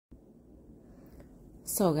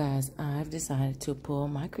So guys, I've decided to pull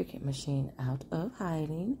my Cricut machine out of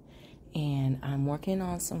hiding, and I'm working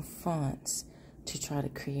on some fonts to try to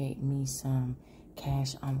create me some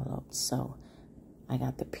cash envelopes. So I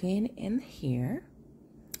got the pen in here,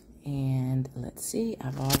 and let's see,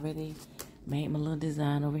 I've already made my little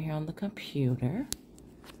design over here on the computer.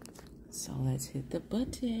 So let's hit the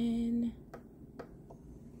button.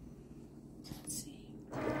 Let's see.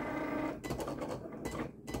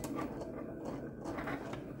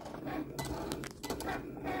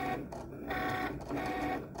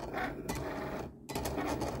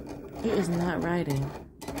 It is not writing.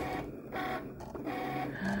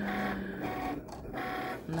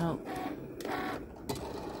 Nope.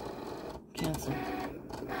 Cancel.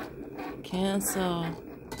 Cancel.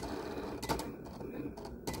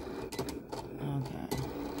 Okay.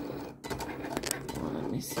 Well, let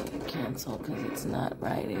me see. Cancel because it's not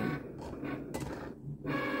writing.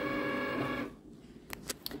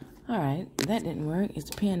 Alright, that didn't work. Is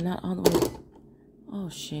the pen not all the way? Oh,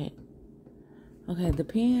 shit. Okay, the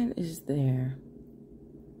pen is there,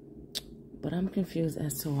 but I'm confused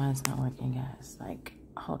as to why it's not working, guys. Like,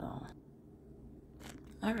 hold on.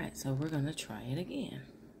 All right, so we're gonna try it again.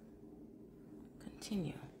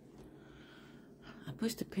 Continue. I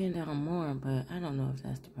pushed the pen down more, but I don't know if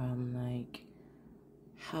that's the problem. Like,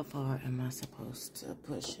 how far am I supposed to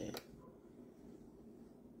push it?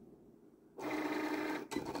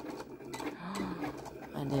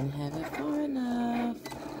 I didn't have it far enough.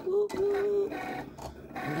 Whoop, whoop.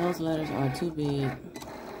 And those letters are too big.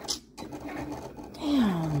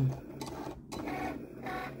 Damn.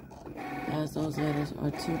 Guys, those letters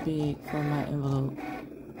are too big for my envelope.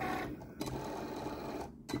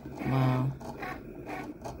 Wow.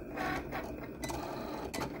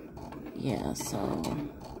 Yeah, so.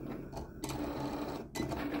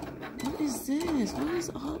 What is this? What is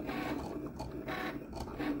all?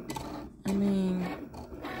 I mean.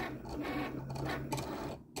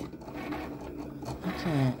 I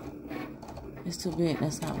can't. It's too big.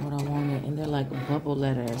 That's not what I wanted. And they're like bubble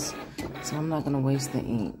letters. So I'm not going to waste the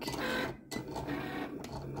ink.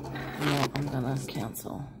 No, I'm going to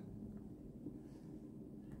cancel.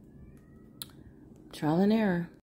 Trial and error.